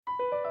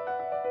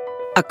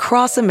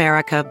Across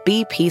America,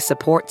 BP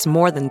supports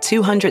more than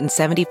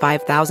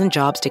 275,000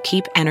 jobs to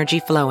keep energy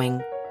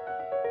flowing.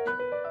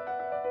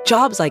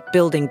 Jobs like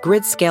building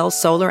grid-scale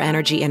solar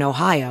energy in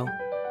Ohio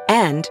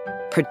and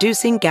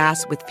producing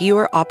gas with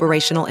fewer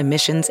operational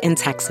emissions in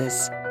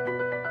Texas.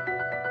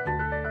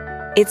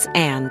 It's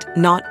and,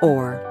 not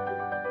or.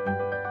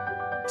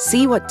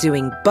 See what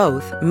doing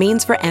both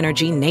means for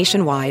energy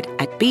nationwide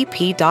at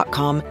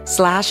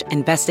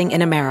bp.com/investing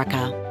in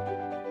America.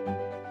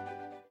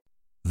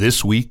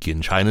 This week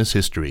in China's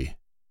history,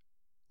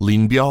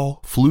 Lin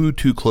Biao flew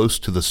too close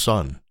to the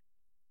sun.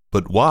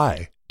 But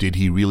why did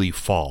he really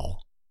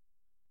fall?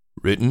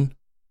 Written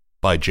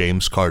by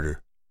James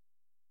Carter.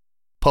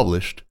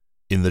 Published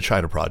in the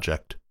China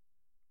Project.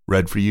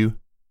 Read for you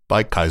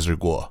by Kaiser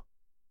Guo.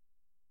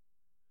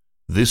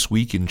 This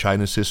week in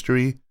China's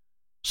history,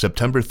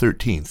 September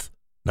 13th,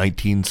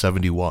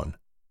 1971.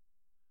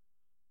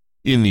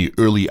 In the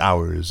early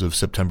hours of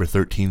September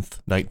 13th,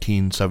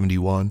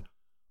 1971,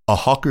 a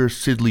Hawker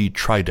Siddeley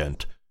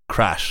Trident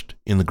crashed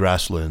in the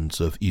grasslands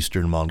of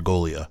eastern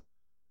Mongolia.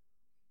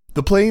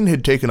 The plane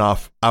had taken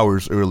off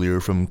hours earlier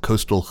from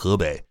coastal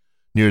Hebei,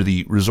 near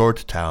the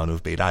resort town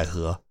of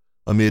Beidaihe,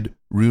 amid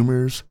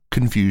rumors,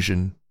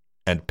 confusion,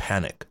 and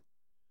panic.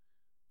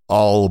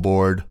 All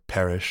aboard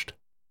perished.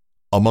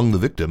 Among the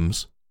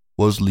victims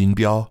was Lin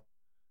Biao,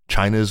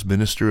 China's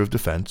Minister of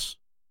Defense,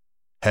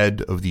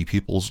 head of the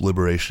People's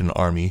Liberation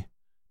Army,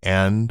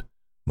 and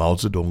Mao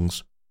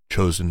Zedong's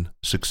chosen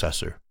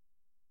successor.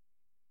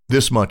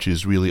 This much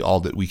is really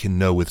all that we can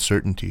know with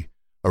certainty,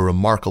 a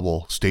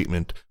remarkable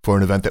statement for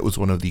an event that was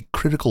one of the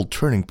critical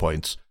turning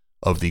points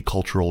of the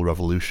Cultural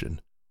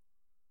Revolution.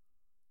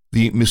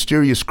 The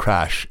mysterious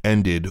crash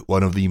ended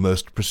one of the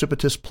most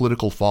precipitous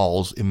political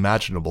falls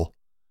imaginable.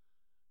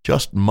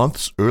 Just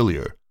months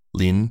earlier,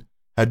 Lin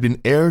had been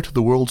heir to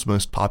the world's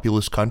most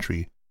populous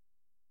country.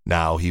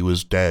 Now he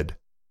was dead,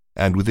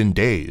 and within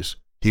days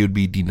he would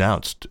be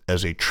denounced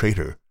as a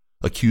traitor,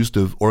 accused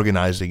of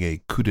organizing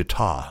a coup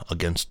d'etat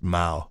against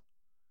Mao.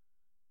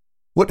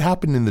 What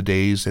happened in the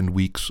days and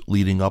weeks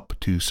leading up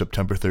to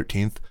September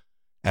 13th,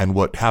 and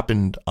what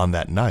happened on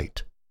that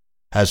night,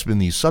 has been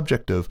the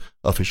subject of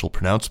official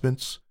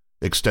pronouncements,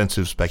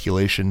 extensive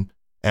speculation,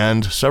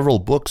 and several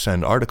books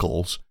and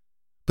articles,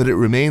 but it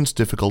remains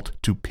difficult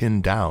to pin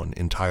down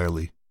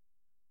entirely.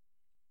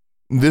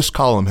 This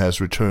column has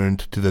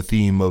returned to the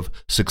theme of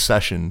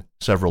succession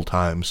several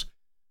times,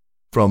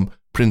 from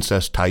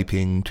Princess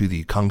Taiping to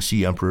the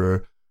Kangxi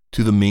Emperor,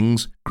 to the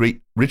Ming's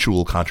great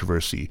ritual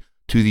controversy,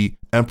 to the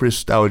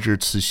Empress Dowager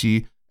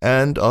Cixi,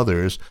 and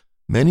others.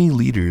 Many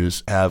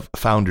leaders have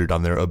foundered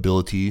on their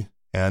ability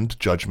and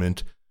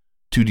judgment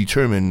to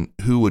determine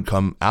who would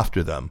come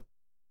after them.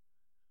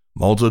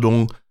 Mao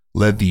Zedong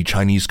led the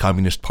Chinese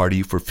Communist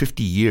Party for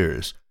 50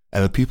 years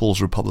and the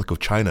People's Republic of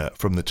China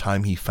from the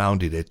time he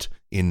founded it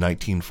in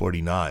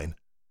 1949.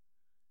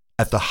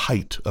 At the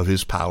height of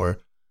his power,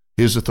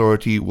 his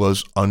authority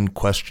was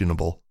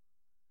unquestionable.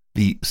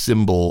 The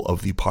symbol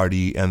of the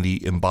party and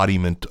the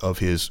embodiment of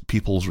his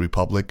People's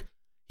Republic,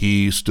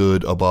 he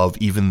stood above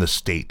even the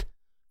state,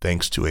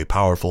 thanks to a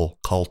powerful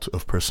cult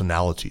of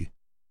personality.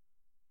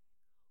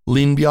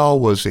 Lin Biao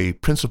was a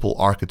principal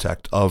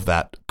architect of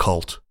that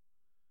cult.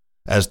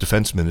 As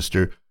defense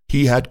minister,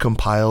 he had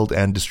compiled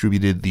and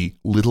distributed the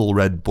Little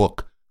Red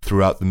Book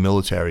throughout the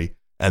military,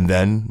 and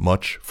then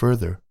much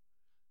further.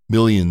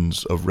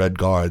 Millions of Red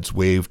Guards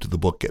waved the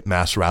book at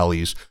mass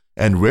rallies,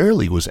 and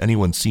rarely was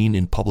anyone seen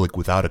in public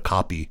without a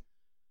copy.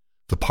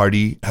 The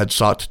party had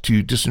sought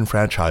to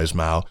disenfranchise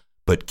Mao,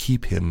 but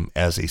keep him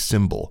as a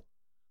symbol.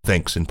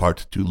 Thanks in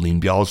part to Lin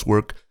Biao's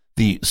work,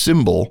 the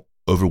symbol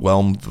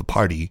overwhelmed the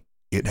party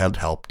it had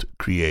helped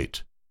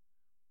create.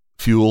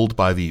 Fueled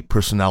by the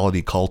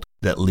personality cult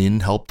that Lin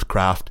helped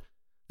craft,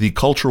 the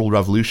Cultural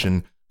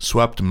Revolution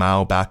swept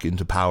Mao back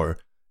into power,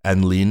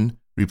 and Lin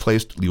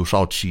replaced Liu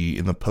Shaoqi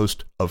in the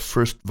post of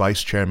first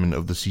vice chairman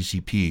of the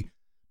CCP,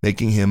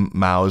 making him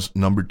Mao's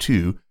number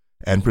 2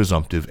 and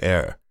presumptive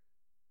heir.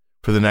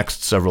 For the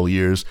next several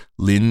years,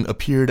 Lin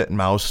appeared at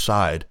Mao's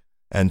side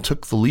and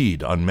took the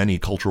lead on many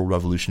Cultural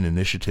Revolution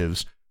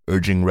initiatives,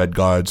 urging Red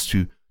Guards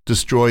to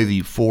destroy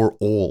the Four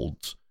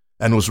Olds,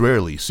 and was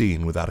rarely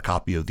seen without a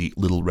copy of the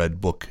Little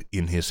Red Book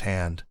in his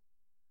hand.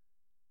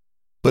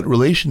 But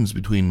relations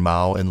between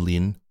Mao and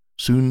Lin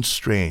soon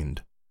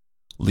strained.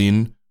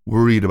 Lin,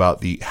 worried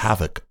about the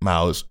havoc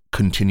Mao's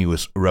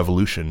continuous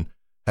revolution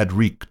had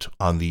wreaked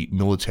on the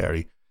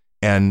military,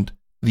 and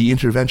the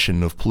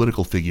intervention of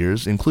political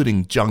figures,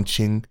 including Jiang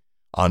Qing,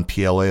 on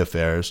PLA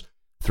affairs,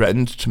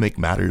 threatened to make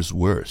matters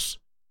worse.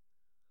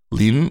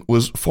 Lin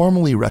was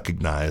formally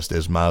recognized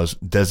as Mao's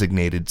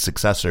designated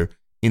successor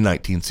in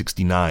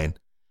 1969,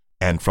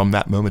 and from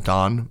that moment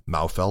on,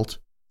 Mao felt,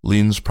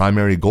 Lin's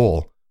primary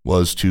goal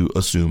was to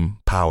assume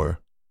power.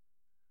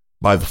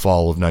 By the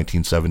fall of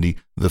 1970,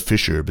 the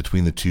fissure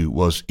between the two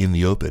was in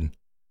the open.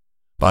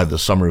 By the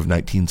summer of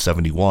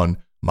 1971,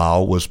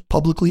 Mao was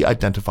publicly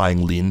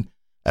identifying Lin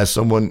as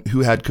someone who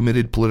had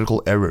committed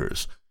political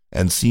errors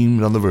and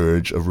seemed on the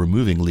verge of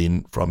removing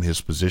Lin from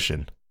his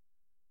position.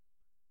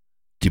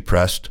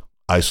 Depressed,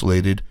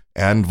 isolated,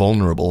 and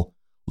vulnerable,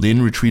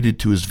 Lin retreated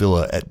to his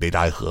villa at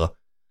Beidaihe,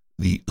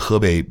 the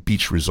Hebei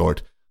beach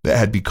resort that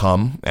had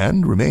become,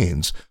 and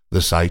remains,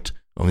 the site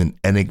of an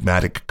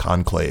enigmatic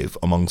conclave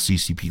among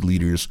CCP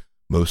leaders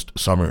most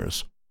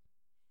summers.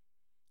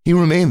 He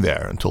remained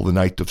there until the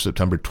night of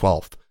September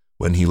 12th,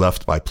 when he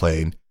left by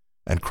plane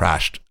and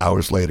crashed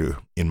hours later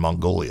in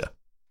Mongolia.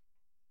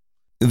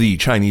 The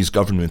Chinese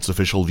government's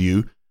official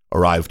view,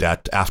 arrived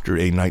at after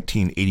a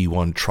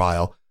 1981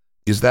 trial,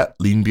 is that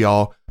Lin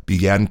Biao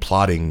began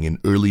plotting in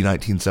early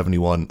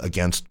 1971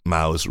 against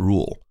Mao's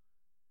rule.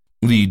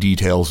 The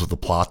details of the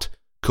plot,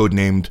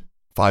 codenamed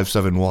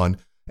 571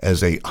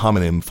 as a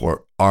homonym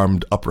for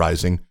armed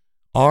uprising,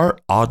 are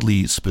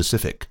oddly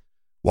specific,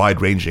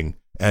 wide-ranging,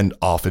 and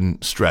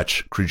often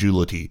stretch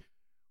credulity,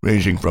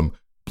 ranging from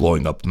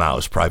blowing up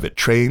Mao's private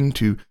train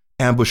to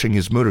ambushing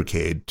his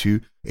motorcade to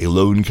a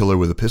lone killer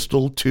with a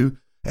pistol to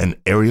an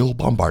aerial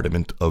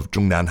bombardment of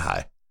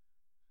Zhongnanhai.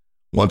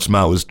 Once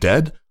Mao was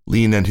dead,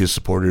 Lin and his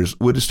supporters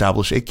would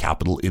establish a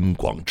capital in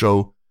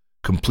Guangzhou,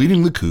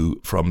 completing the coup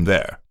from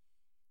there.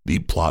 The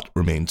plot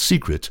remained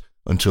secret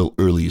until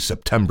early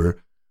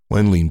September,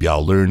 when Lin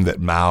Biao learned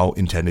that Mao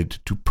intended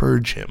to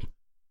purge him.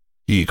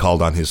 He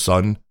called on his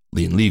son,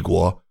 Lin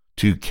Liguo,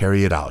 to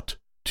carry it out,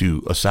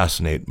 to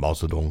assassinate Mao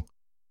Zedong.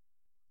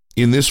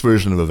 In this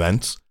version of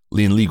events,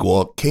 Lin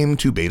Liguo came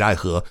to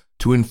Beidaihe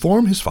to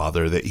inform his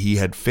father that he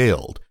had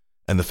failed,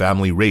 and the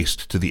family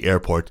raced to the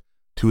airport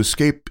to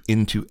escape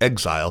into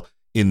exile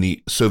in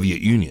the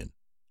Soviet Union,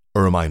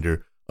 a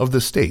reminder of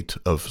the state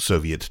of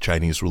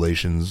Soviet-Chinese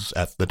relations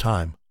at the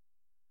time.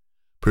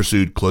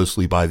 Pursued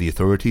closely by the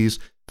authorities,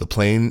 the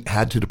plane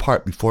had to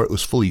depart before it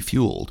was fully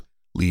fueled,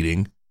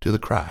 leading to the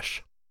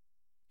crash.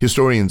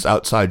 Historians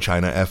outside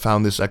China have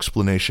found this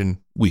explanation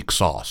weak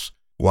sauce,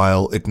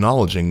 while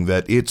acknowledging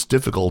that it's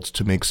difficult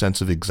to make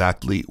sense of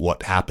exactly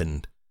what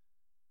happened.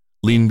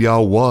 Lin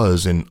Biao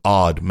was an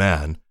odd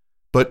man,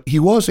 but he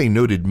was a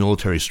noted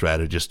military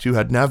strategist who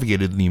had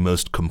navigated the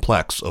most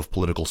complex of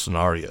political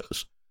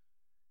scenarios.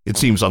 It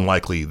seems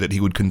unlikely that he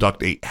would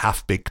conduct a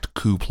half-baked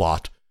coup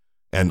plot,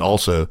 and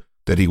also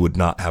that he would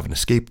not have an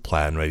escape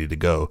plan ready to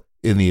go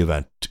in the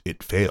event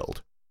it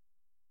failed.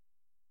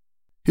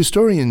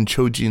 Historian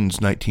Qiu Jin's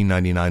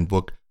 1999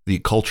 book, The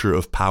Culture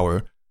of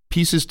Power,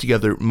 pieces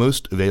together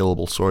most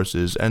available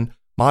sources and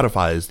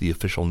modifies the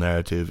official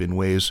narrative in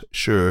ways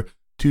sure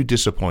to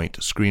disappoint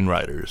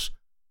screenwriters.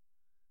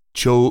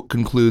 Qiu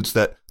concludes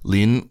that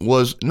Lin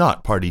was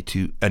not party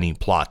to any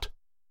plot.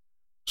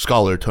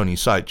 Scholar Tony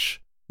Seitch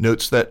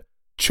notes that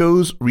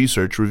Qiu's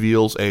research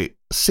reveals a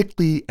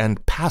sickly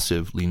and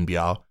passive Lin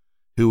Biao,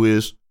 who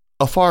is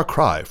a far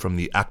cry from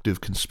the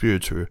active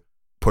conspirator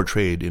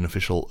portrayed in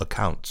official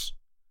accounts.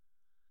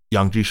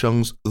 Yang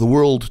Jisheng's The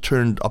World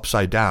Turned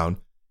Upside Down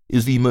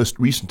is the most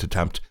recent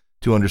attempt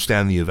to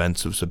understand the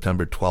events of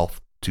September 12th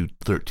to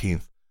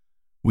 13th,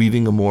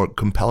 weaving a more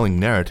compelling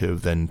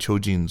narrative than Qiu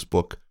Jin's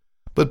book,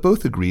 but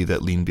both agree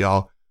that Lin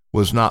Biao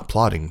was not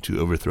plotting to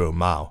overthrow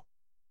Mao.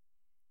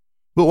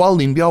 But while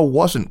Lin Biao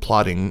wasn't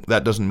plotting,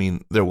 that doesn't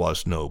mean there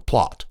was no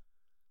plot.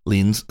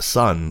 Lin's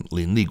son,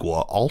 Lin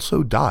Liguo,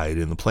 also died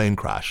in the plane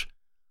crash.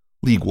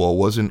 Liguo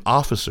was an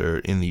officer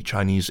in the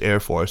Chinese Air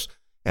Force,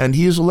 and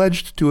he is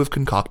alleged to have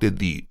concocted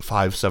the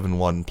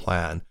 571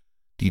 plan,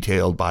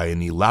 detailed by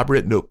an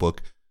elaborate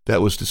notebook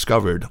that was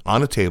discovered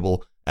on a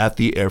table at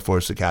the Air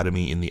Force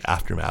Academy in the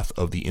aftermath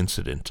of the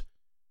incident.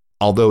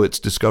 Although its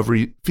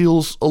discovery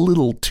feels a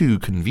little too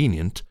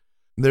convenient,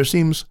 there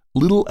seems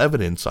little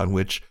evidence on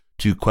which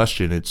to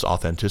question its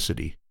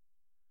authenticity.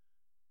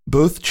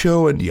 Both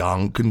Qiu and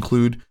Yang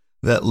conclude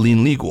that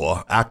Lin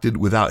Liguo acted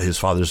without his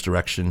father's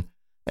direction,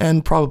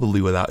 and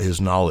probably without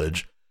his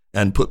knowledge,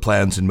 and put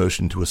plans in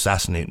motion to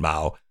assassinate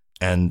Mao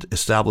and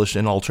establish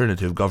an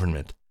alternative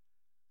government.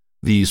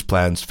 These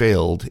plans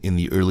failed in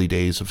the early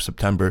days of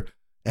September,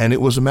 and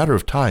it was a matter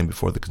of time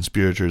before the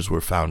conspirators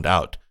were found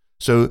out,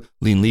 so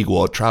Lin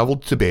Liguo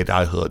traveled to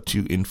Beidaihe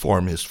to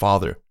inform his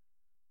father.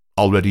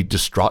 Already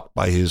distraught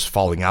by his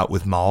falling out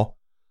with Mao,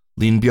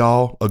 Lin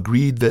Biao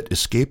agreed that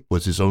escape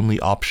was his only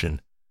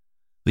option.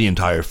 The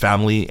entire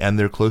family and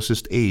their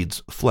closest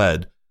aides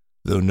fled,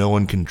 though no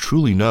one can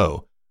truly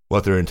know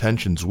what their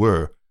intentions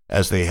were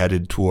as they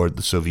headed toward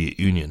the Soviet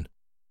Union.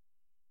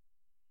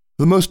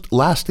 The most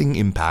lasting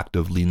impact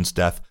of Lin's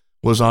death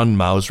was on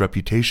Mao's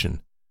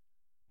reputation.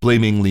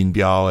 Blaming Lin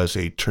Biao as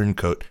a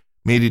turncoat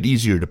made it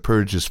easier to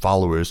purge his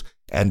followers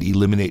and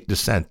eliminate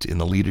dissent in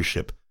the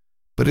leadership,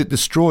 but it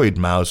destroyed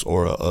Mao's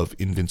aura of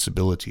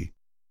invincibility.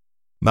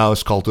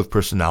 Mao's cult of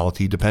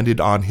personality depended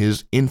on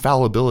his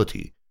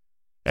infallibility.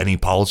 Any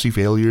policy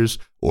failures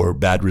or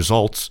bad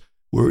results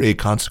were a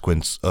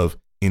consequence of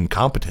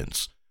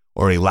incompetence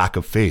or a lack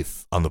of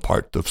faith on the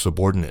part of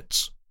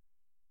subordinates.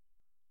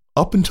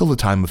 Up until the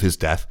time of his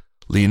death,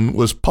 Lin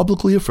was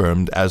publicly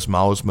affirmed as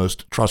Mao's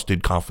most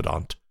trusted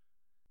confidant.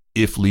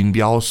 If Lin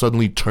Biao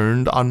suddenly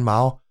turned on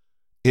Mao,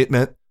 it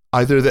meant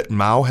either that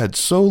Mao had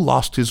so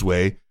lost his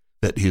way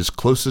that his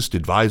closest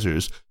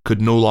advisors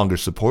could no longer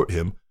support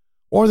him,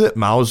 or that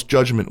Mao's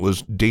judgment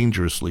was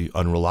dangerously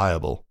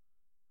unreliable.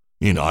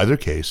 In either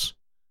case,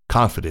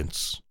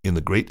 confidence in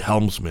the great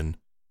helmsman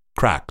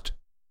cracked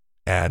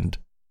and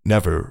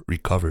never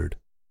recovered.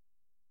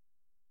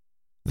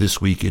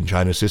 This Week in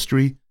China's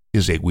History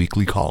is a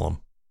weekly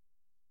column.